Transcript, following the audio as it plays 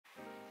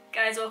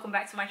guys, welcome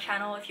back to my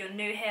channel. If you're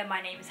new here,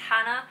 my name is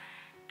Hannah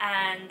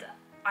and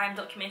I'm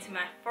documenting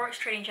my Forex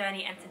trading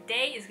journey, and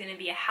today is going to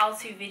be a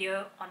how-to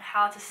video on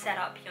how to set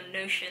up your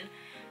Notion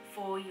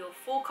for your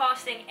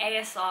forecasting,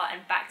 ASR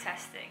and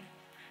backtesting.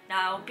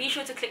 Now be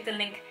sure to click the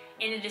link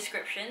in the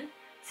description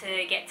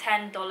to get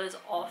 $10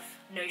 off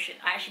Notion.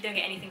 I actually don't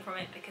get anything from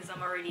it because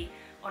I'm already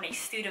on a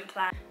student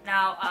plan.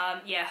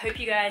 Now yeah, hope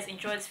you guys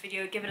enjoyed this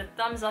video. Give it a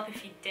thumbs up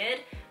if you did.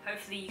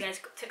 Hopefully you guys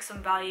took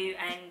some value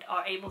and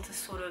are able to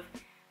sort of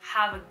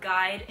have a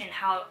guide in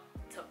how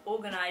to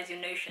organize your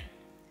Notion.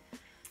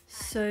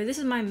 So this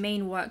is my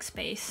main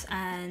workspace,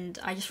 and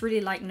I just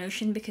really like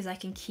Notion because I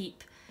can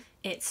keep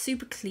it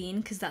super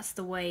clean because that's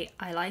the way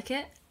I like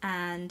it,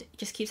 and it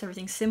just keeps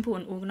everything simple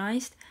and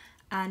organized,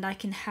 and I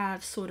can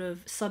have sort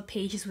of sub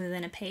pages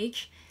within a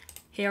page.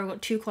 Here I've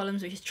got two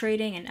columns, which is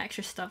trading, and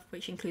extra stuff,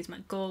 which includes my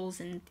goals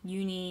and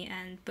uni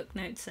and book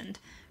notes and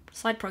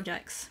side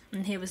projects.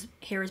 And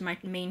here is my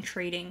main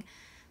trading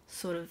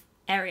sort of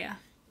area.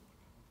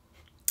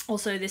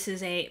 Also, this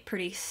is a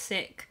pretty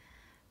sick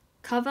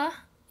cover.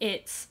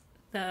 It's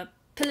the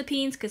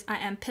Philippines because I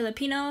am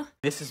Filipino.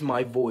 This is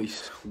my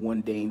voice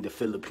one day in the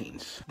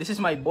Philippines. This is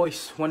my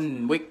voice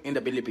 1 week in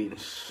the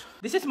Philippines.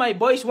 This is my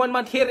voice 1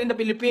 month here in the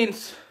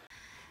Philippines.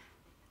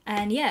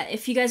 And yeah,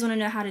 if you guys want to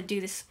know how to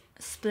do this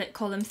split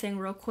column thing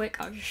real quick,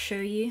 I'll just show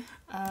you.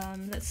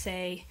 Let's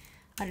say,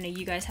 I don't know,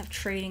 you guys have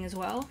trading as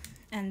well,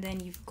 and then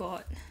you've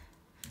got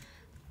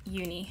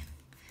uni.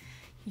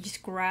 You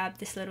just grab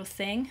this little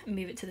thing and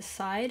move it to the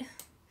side,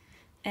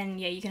 and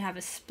yeah, you can have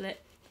a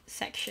split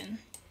section.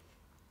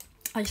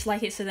 I just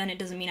like it so then it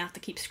doesn't mean I have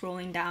to keep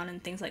scrolling down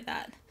and things like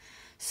that.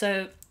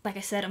 So like I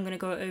said, I'm going to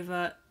go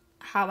over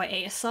how I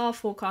ASR,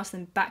 forecast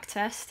and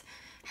backtest,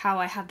 how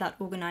I have that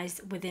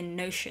organized within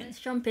Notion. Let's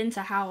jump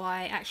into how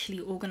I actually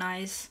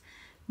organize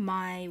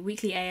my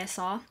weekly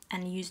ASR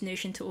and use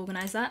Notion to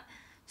organize that.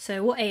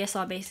 So what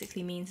ASR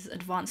basically means is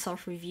advanced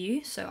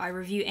self-review. So I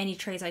review any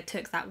trades I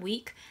took that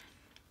week.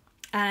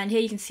 And here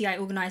you can see I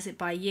organize it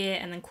by year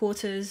and then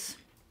quarters.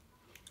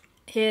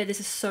 Here, this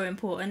is so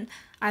important.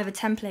 I have a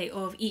template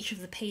of each of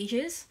the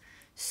pages.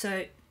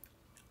 So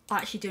I'll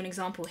actually do an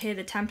example. Here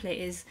the template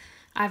is,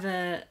 I have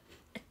a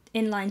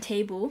inline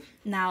table.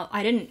 Now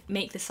I didn't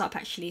make this up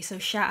actually, so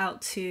shout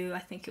out to, I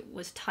think it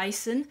was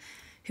Tyson,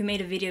 who made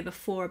a video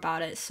before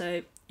about it.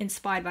 So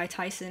inspired by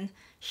Tyson,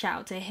 shout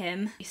out to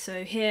him.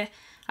 So here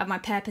I have my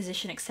pair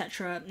position,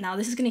 etc. Now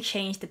this is going to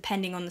change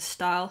depending on the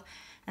style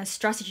and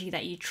strategy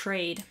that you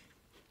trade.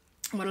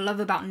 What I love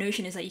about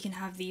Notion is that you can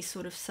have these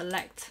sort of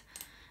select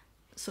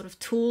sort of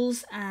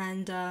tools,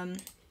 and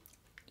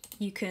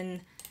you can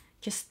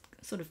just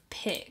sort of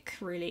pick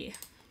really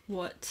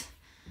what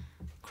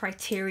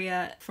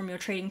criteria from your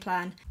trading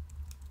plan.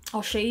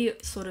 I'll show you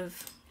sort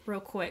of real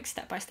quick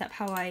step by step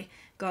how I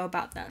go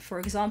about that. For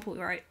example,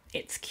 right,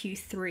 it's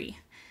Q3,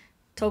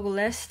 toggle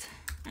list,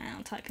 and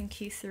I'll type in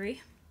Q3,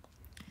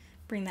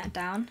 bring that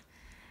down,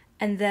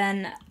 and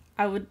then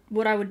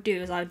what I would do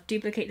is I would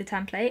duplicate the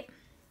template,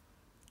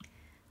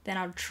 then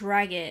I'll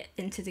drag it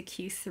into the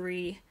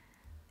Q3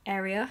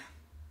 area.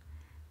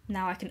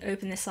 Now I can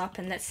open this up,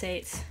 and let's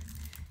say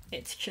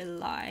it's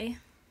July.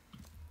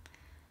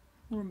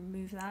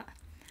 Remove that.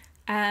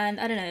 And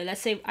I don't know, let's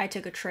say I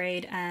took a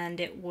trade and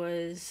it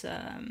was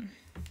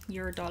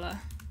euro dollar,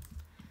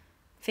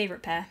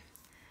 favorite pair,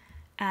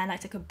 and I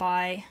took a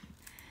buy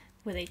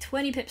with a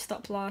 20 pip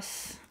stop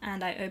loss,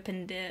 and I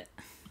opened it,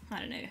 I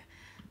don't know,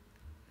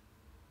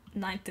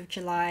 9th of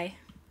July,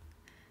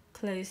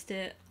 closed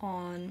it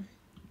on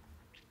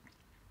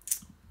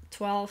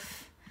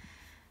 12th,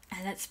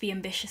 and let's be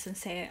ambitious and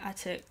say I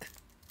took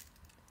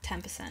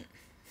 10%.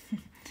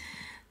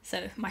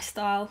 So my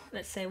style,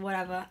 let's say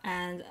whatever,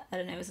 and I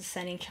don't know, it was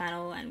ascending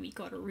channel, and we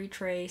got a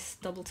retrace,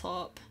 double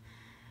top,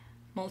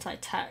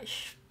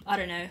 multi-touch, I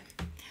don't know,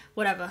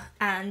 whatever.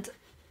 And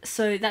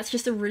so that's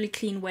just a really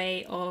clean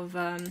way of,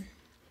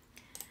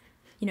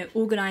 you know,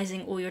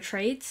 organizing all your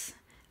trades.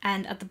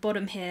 And at the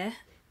bottom here,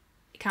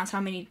 it counts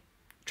how many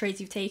trades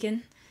you've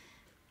taken.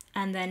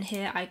 And then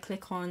here I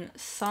click on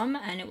sum,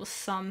 and it will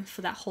sum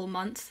for that whole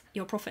month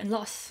your profit and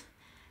loss.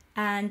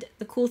 And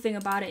the cool thing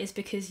about it is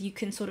because you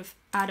can sort of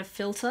add a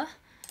filter,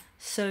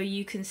 so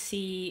you can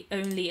see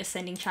only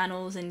ascending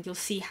channels, and you'll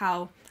see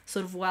how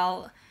sort of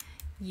well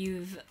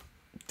you've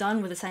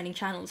done with ascending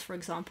channels, for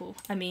example.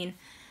 I mean,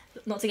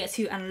 not to get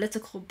too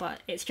analytical, but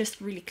it's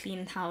just really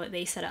clean how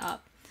they set it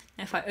up.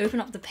 Now if I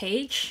open up the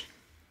page,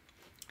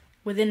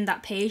 within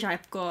that page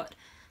I've got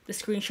the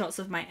screenshots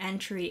of my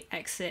entry,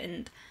 exit,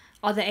 and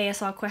other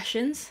ASR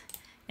questions.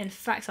 In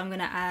fact, I'm going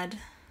to add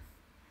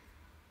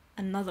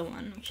another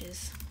one, which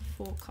is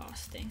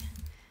forecasting,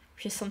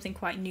 which is something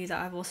quite new that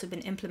I've also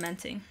been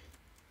implementing,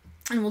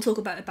 and we'll talk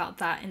about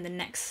that in the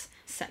next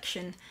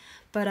section.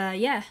 But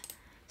yeah,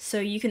 so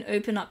you can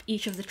open up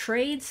each of the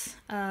trades,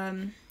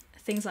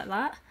 things like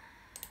that,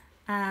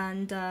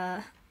 and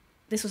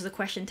this was the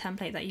question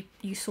template that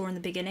you saw in the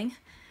beginning,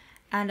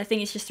 and I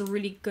think it's just a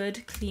really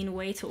good, clean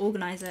way to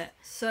organize it.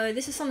 So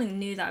this is something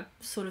new that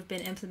I've sort of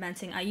been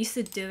implementing. I used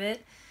to do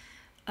it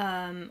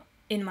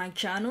in my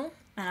journal,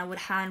 and I would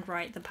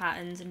handwrite the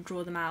patterns and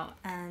draw them out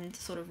and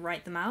sort of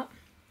write them out.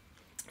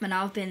 But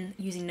now I've been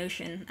using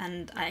Notion,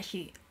 and I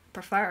actually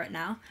prefer it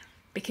now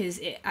because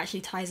it actually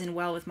ties in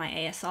well with my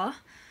ASR.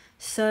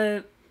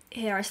 So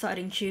here I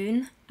started in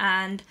June,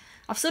 and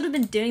I've sort of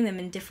been doing them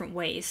in different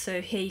ways.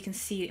 So here you can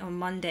see on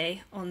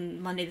Monday the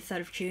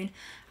 3rd of June,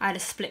 I had a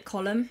split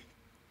column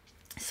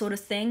sort of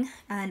thing,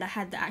 and I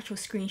had the actual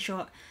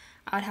screenshot.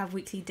 I'd have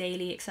weekly,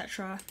 daily,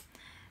 etc.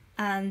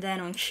 And then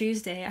on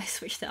Tuesday I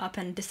switched it up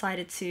and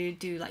decided to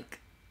do like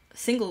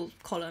single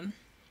column.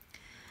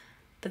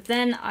 But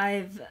then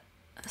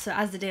so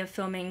as the day of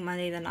filming,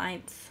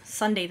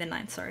 Sunday the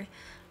 9th, sorry,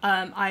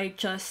 I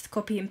just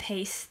copy and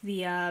paste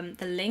the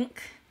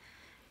link,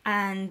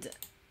 and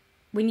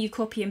when you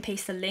copy and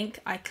paste the link,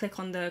 I click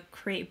on the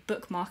create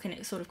bookmark and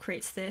it sort of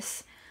creates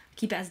this.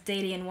 Keep it as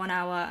daily in 1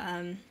 hour,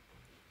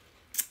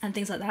 and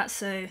things like that.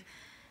 So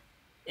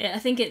I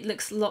think it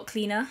looks a lot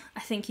cleaner. I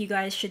think you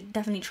guys should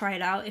definitely try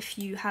it out if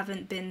you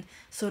haven't been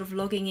sort of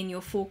logging in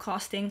your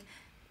forecasting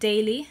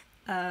daily,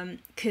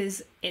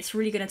 because it's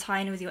really going to tie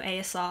in with your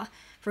ASR.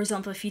 For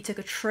example, if you took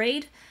a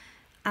trade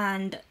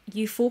and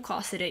you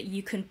forecasted it,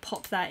 you can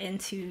pop that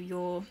into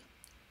your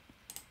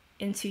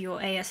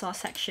ASR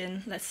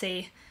section, let's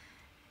say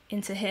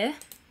into here,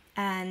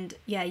 and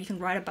yeah, you can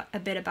write a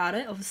bit about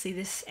it. Obviously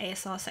this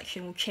ASR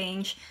section will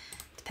change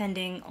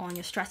depending on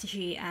your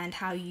strategy and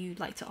how you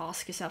like to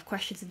ask yourself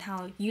questions and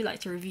how you like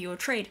to review your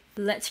trade.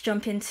 Let's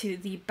jump into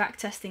the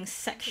backtesting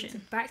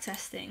section.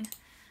 Backtesting.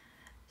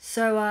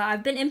 So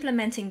I've been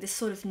implementing this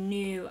sort of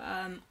new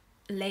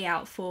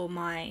layout for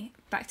my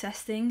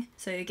backtesting.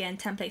 So again,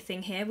 template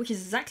thing here, which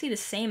is exactly the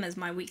same as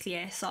my weekly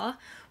ASR,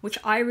 which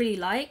I really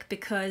like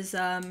because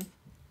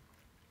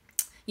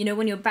you know,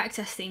 when you're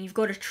backtesting, you've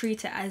got to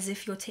treat it as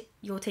if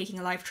you're taking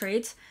a live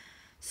trades.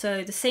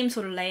 So the same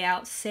sort of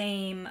layout,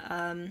 same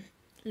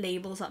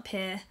labels up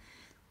here.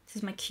 This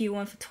is my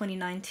Q1 for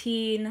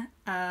 2019,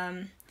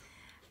 and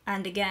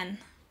again,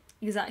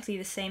 exactly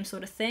the same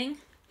sort of thing.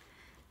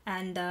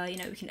 And you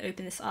know, we can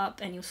open this up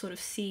and you'll sort of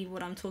see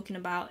what I'm talking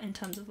about in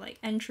terms of like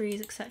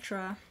entries,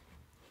 etc.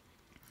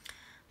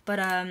 But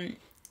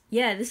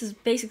yeah, this is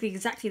basically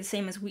exactly the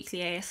same as weekly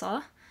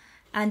ASR.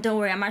 And don't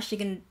worry,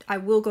 I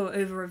will go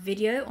over a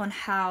video on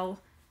how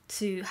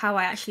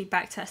I actually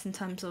backtest in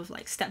terms of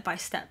like step by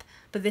step.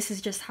 But this is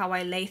just how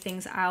I lay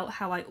things out,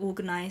 how I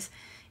organize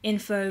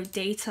info,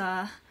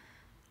 data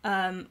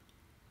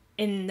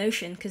in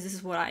Notion, because this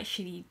is what I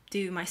actually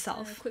do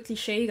myself. I'll quickly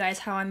show you guys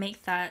how I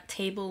make that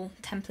table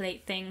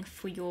template thing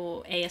for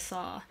your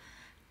ASR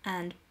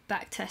and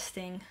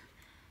backtesting.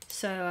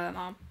 So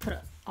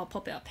I'll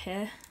pop it up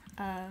here.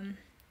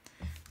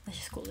 Let's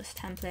just call this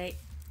template.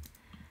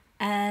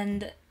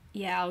 And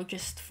yeah, I'll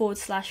just / for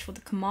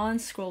the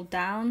command, scroll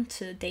down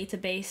to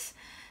database.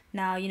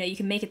 Now, you know, you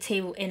can make a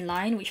table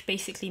inline, which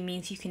basically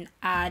means you can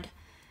add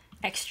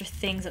extra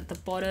things at the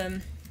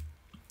bottom.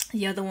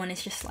 The other one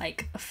is just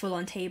like a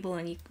full-on table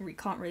and you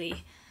can't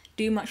really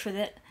do much with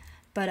it.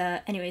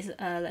 But anyways,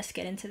 let's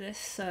get into this.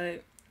 So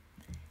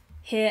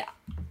here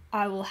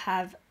I will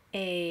have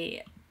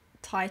a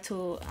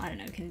title, I don't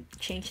know, we can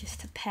change this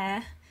to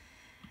pair.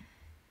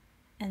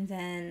 And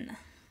then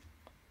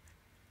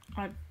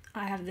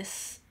I have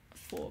this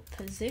for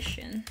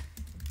position,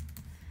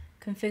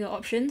 configure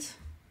options,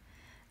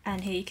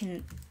 and here you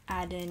can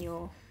add in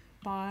your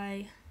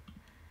buy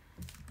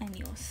and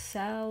your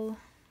sell,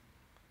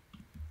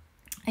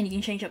 and you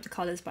can change up the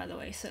colors, by the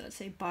way. So let's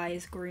say buy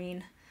is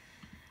green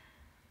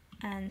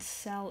and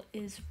sell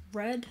is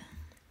red.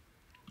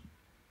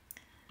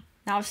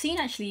 Now I've seen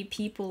actually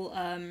people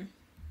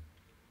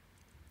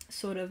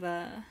sort of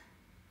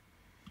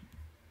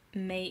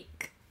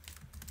make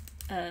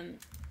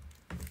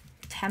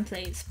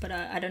templates, but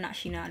I don't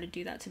actually know how to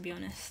do that, to be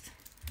honest.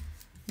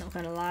 Not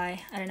gonna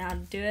lie, I don't know how to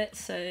do it,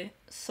 so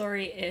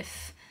sorry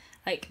if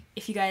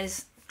you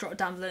guys drop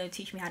down below and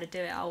teach me how to do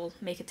it. I'll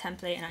make a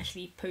template and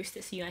actually post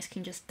it so you guys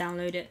can just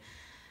download it.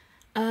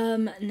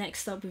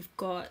 Next up we've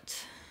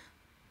got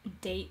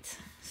date.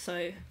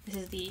 So this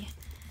is the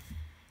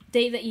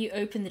date that you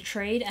open the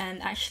trade,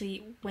 and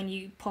actually when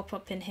you pop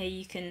up in here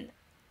you can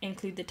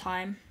include the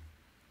time.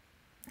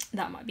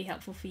 That might be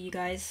helpful for you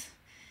guys.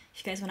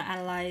 If you guys want to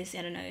analyze,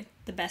 I don't know,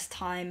 the best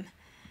time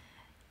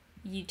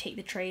you take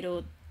the trade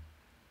or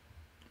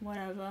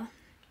whatever.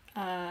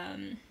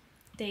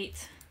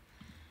 Date,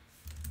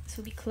 this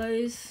will be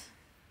close.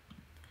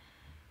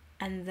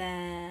 And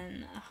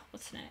then,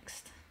 what's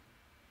next?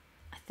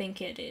 I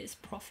think it is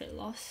profit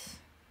loss,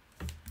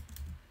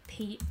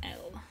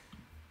 PL.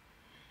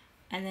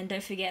 And then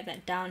don't forget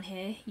that down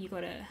here, you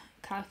gotta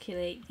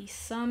calculate the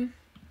sum.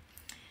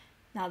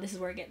 Now this is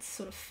where it gets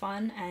sort of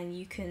fun, and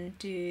you can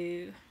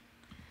do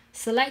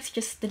select.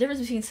 Just the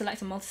difference between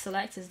select and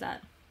multi-select is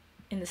that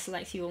in the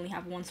select you only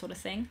have one sort of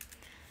thing,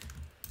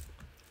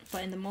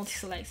 but in the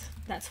multi-select,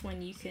 that's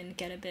when you can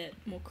get a bit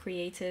more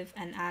creative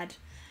and add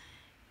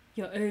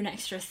your own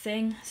extra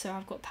thing. So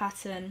I've got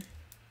pattern.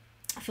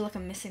 I feel like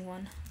I'm missing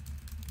one.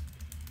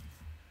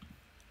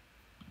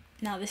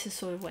 Now this is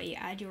sort of where you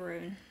add your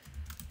own,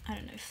 I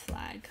don't know,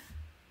 flag,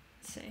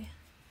 let's say.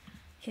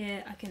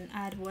 Here I can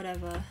add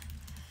whatever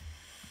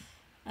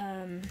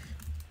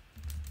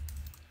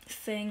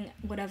thing,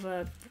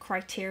 whatever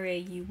criteria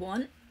you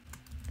want.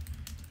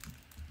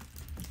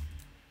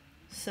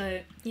 So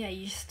yeah,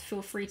 you just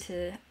feel free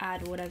to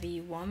add whatever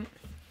you want.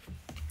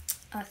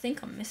 I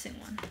think I'm missing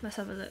one. Let's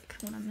have a look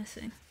what I'm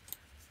missing.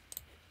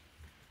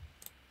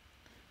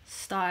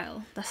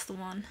 Style, that's the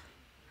one.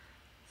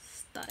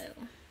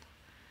 Style.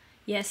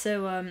 Yeah,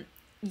 so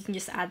you can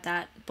just add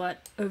that,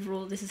 but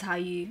overall this is how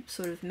you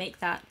sort of make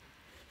that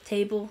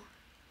table,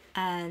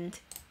 and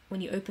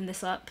when you open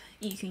this up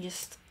you can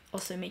just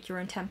also make your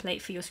own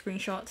template for your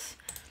screenshots.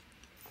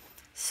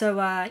 So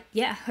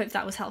yeah, hope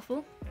that was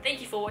helpful. Thank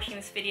you for watching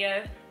this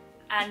video,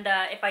 and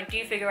if I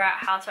do figure out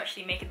how to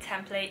actually make a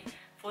template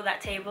for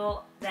that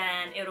table,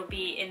 then it'll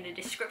be in the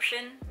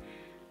description.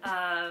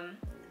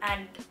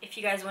 And if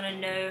you guys want to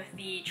know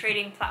the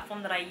trading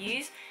platform that I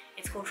use,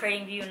 it's called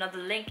TradingView, another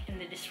link in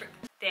the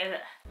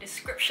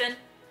description.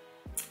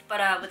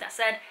 But with that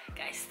said,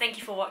 guys, thank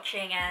you for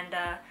watching, and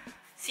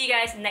see you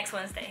guys next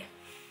Wednesday.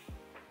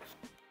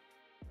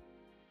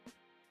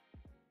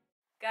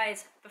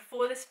 Guys,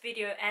 before this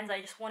video ends, I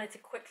just wanted to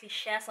quickly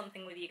share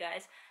something with you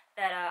guys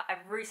that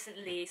I've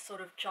recently sort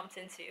of jumped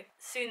into.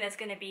 Soon there's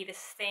going to be this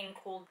thing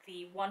called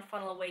the One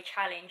Funnel Away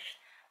Challenge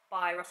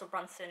by Russell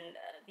Brunson,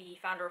 the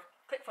founder of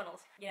ClickFunnels.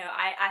 You know,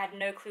 I had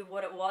no clue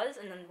what it was,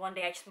 and then one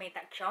day I just made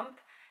that jump,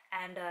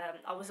 and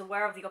I was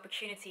aware of the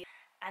opportunity.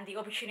 And the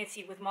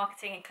opportunity with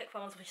marketing and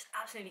ClickFunnels was just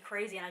absolutely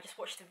crazy, and I just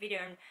watched the video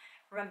and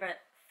remembered,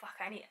 fuck,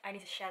 I need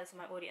to share this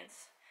with my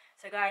audience.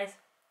 So guys,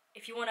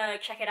 if you want to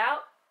check it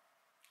out,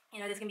 you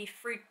know, there's going to be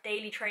free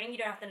daily training. You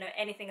don't have to know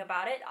anything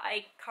about it.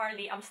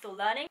 I'm still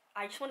learning.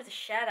 I just wanted to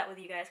share that with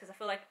you guys because I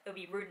feel like it would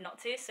be rude not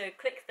to. So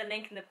click the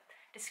link in the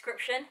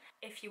description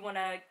if you want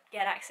to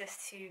get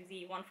access to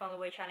the One Funnel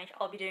Away Challenge.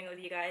 I'll be doing it with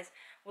you guys.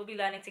 We'll be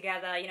learning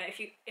together. You know,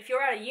 if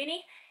you're out of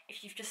uni,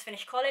 if you've just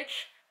finished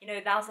college, you know,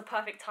 now's the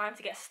perfect time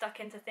to get stuck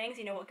into things.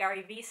 You know what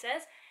Gary Vee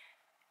says.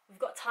 We've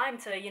got time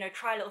to, you know,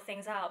 try little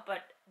things out,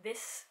 but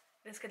this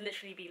could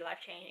literally be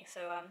life-changing.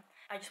 So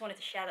I just wanted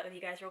to share that with you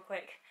guys real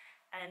quick.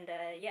 And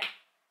yeah.